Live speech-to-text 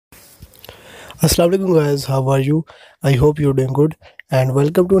Assalamualaikum guys, how are you? I hope you're doing good and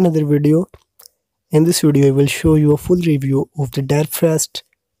welcome to another video. In this video, I will show you a full review of the DerpFest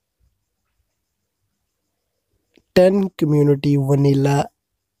 10 community vanilla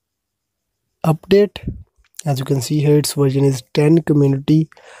update. As you can see here, its version is 10 community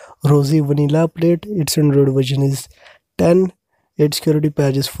rosy vanilla update. Its Android version is 10. Its security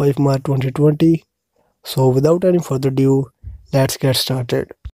patch is 5 March 2020. So without any further ado, let's get started.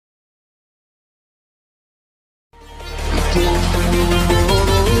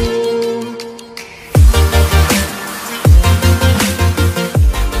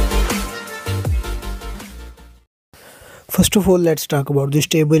 First of all, let's talk about the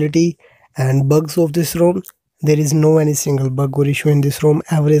stability and bugs of this ROM. There is no any single bug or issue in this ROM.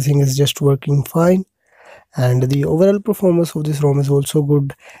 Everything is just working fine. And the overall performance of this ROM is also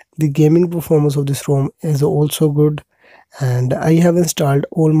good. The gaming performance of this ROM is also good. And I have installed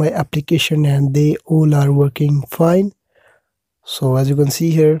all my application and they all are working fine. So as you can see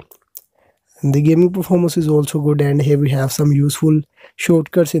here, the gaming performance is also good, and here we have some useful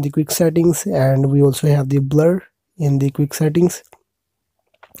shortcuts in the quick settings, and we also have the blur in the quick settings,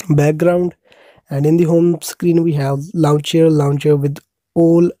 background, and in the home screen we have launcher with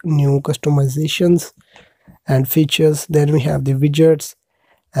all new customizations and features. Then we have the widgets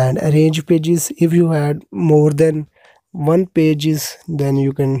and arrange pages. If you had more than one pages, then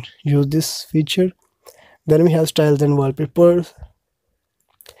you can use this feature. Then we have styles and wallpapers.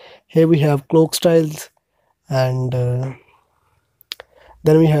 Here we have clock styles, and then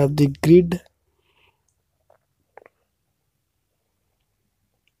we have the grid.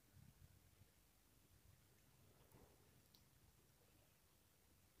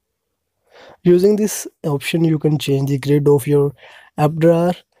 Using this option, you can change the grid of your app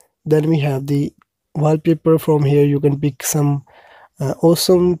drawer. Then we have the wallpaper. From here you can pick some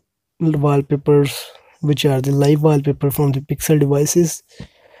awesome wallpapers, which are the live wallpaper from the Pixel devices.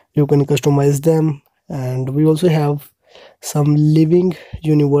 You can customize them, and we also have some living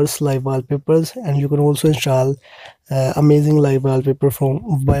universe live wallpapers, and you can also install amazing live wallpaper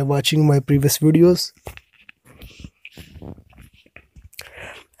from by watching my previous videos.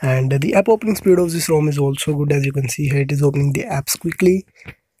 And the app opening speed of this ROM is also good. As you can see here, it is opening the apps quickly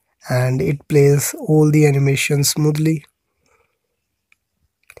and it plays all the animations smoothly.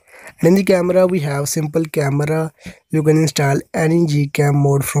 And in the camera, we have simple camera. You can install any Gcam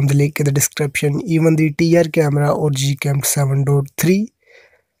mode from the link in the description, even the TR camera or Gcam 7.3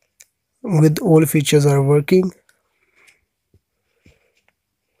 with all features are working.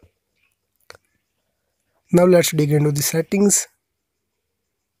 Now let's dig into the settings.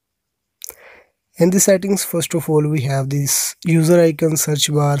 In the settings, first of all, we have this user icon,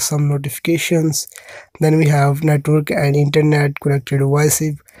 search bar, some notifications. Then we have network and internet connected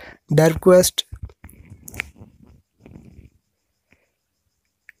AOSiP, DerpFest.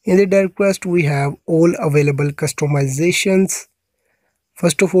 In the DerpFest, we have all available customizations.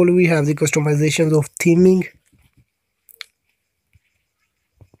 First of all, we have the customizations of theming.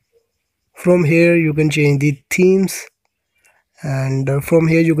 From here, you can change the themes, and from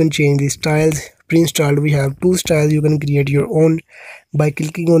here you can change the styles. Pre-installed, we have 2 styles. You can create your own by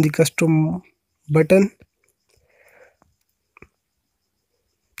clicking on the custom button.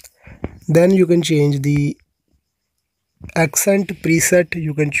 Then you can change the accent preset.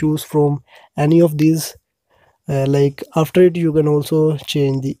 You can choose from any of these. Like after it, you can also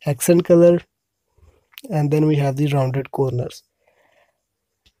change the accent color, and then we have the rounded corners.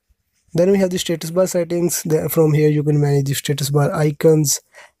 Then we have the status bar settings. From here you can manage the status bar icons,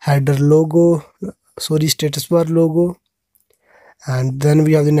 header logo, status bar logo. And then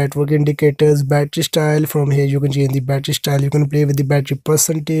we have the network indicators, battery style. From here you can change the battery style. You can play with the battery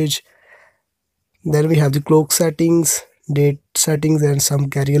percentage. Then we have the clock settings, date settings, and some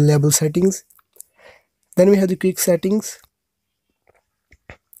carrier label settings. Then we have the quick settings.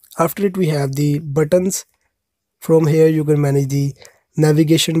 After it, we have the buttons. From here you can manage the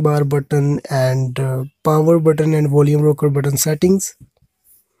navigation bar button and power button and volume rocker button settings.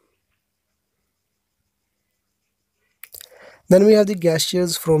 Then we have the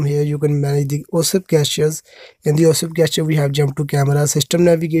gestures. From here you can manage the AOSiP gestures. In the AOSiP gesture, we have jump to camera, system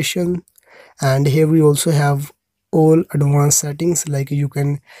navigation, and here we also have all advanced settings, like you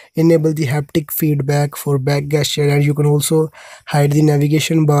can enable the haptic feedback for back gesture, and you can also hide the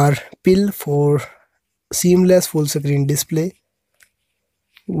navigation bar pill for seamless full screen display,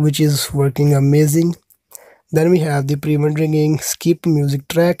 which is working amazing. Then we have the prevent ringing, skip music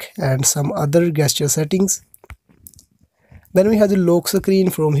track, and some other gesture settings. Then we have the lock screen.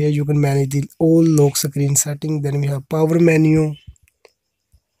 From here you can manage the all lock screen setting. Then we have power menu,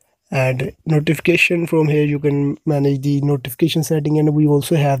 And notification, from here you can manage the notification setting, and we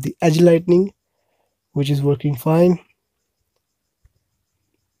also have the edge lightning, which is working fine.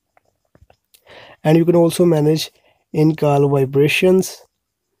 And you can also manage in-call vibrations.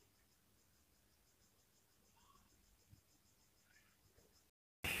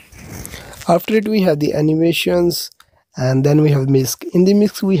 After it, we have the animations, and then we have mix. In the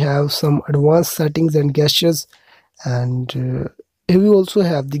mix, we have some advanced settings and gestures, and here we also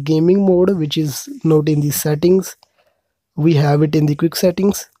have the gaming mode, which is not in the settings. We have it in the quick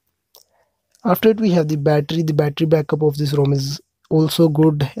settings. After it, we have the battery. The battery backup of this ROM is also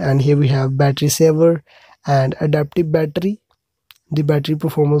good, and here we have battery saver and adaptive battery. The battery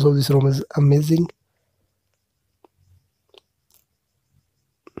performance of this ROM is amazing.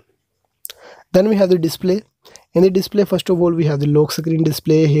 Then we have the display. In the display, first of all, we have the lock screen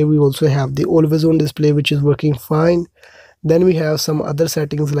display. Here we also have the always on display, which is working fine. Then we have some other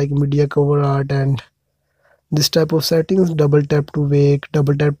settings like media cover art and this type of settings. Double tap to wake,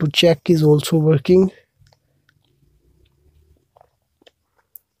 double tap to check is also working.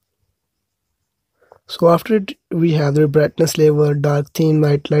 So after it, we have the brightness level, dark theme,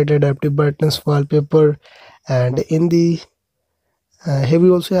 night light, adaptive brightness, wallpaper, and in the here we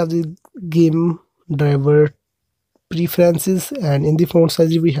also have the game driver preferences, and in the font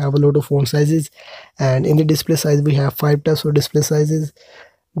size we have a lot of font sizes, and in the display size we have 5 types of display sizes.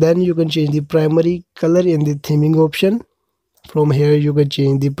 Then you can change the primary color in the theming option. From here you can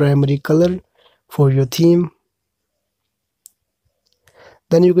change the primary color for your theme.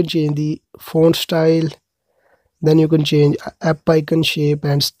 Then you can change the font style. Then you can change app icon shape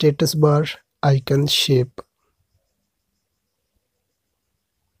and status bar icon shape.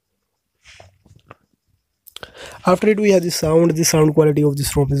 After it, we have the sound. The sound quality of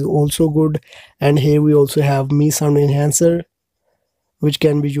this ROM is also good, and here we also have Mi sound enhancer, which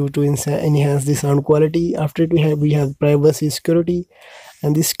can be used to enhance the sound quality. After it, we have privacy security,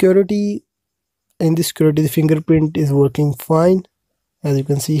 and the security, in the security the fingerprint is working fine. As you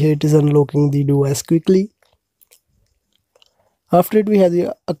can see here, it is unlocking the device quickly. After it, we have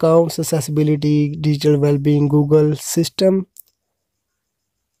the accounts, accessibility, digital well-being, Google system.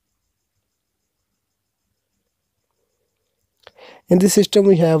 In this system,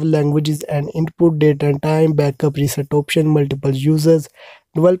 we have languages and input, date and time, backup, reset option, multiple users,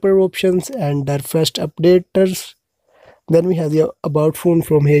 developer options, and DerpFest updaters. Then we have the about phone.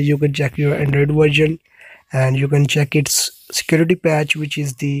 From here you can check your Android version, and you can check its security patch, which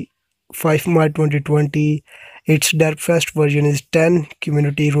is the 5 March 2020. Its DerpFest version is 10,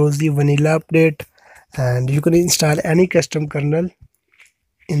 community rosy vanilla update, and you can install any custom kernel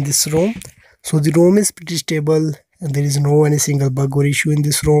in this ROM. So the ROM is pretty stable, and there is no any single bug or issue in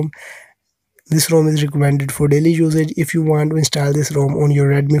this ROM. This ROM is recommended for daily usage. If you want to install this ROM on your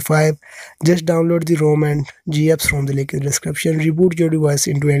Redmi 5, just download the ROM and GApps from the link in the description. Reboot your device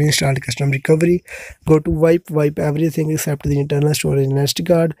into any installed custom recovery. Go to wipe everything except the internal storage and SD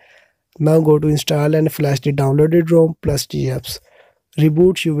card. Now go to install and flash the downloaded ROM plus GApps.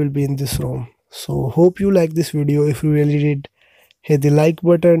 Reboot, you will be in this ROM. So hope you like this video. If you really did, hit the like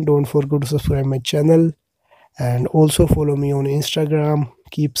button. Don't forget to subscribe my channel, and also follow me on Instagram.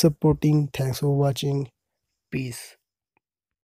 Keep supporting. Thanks for watching. Peace.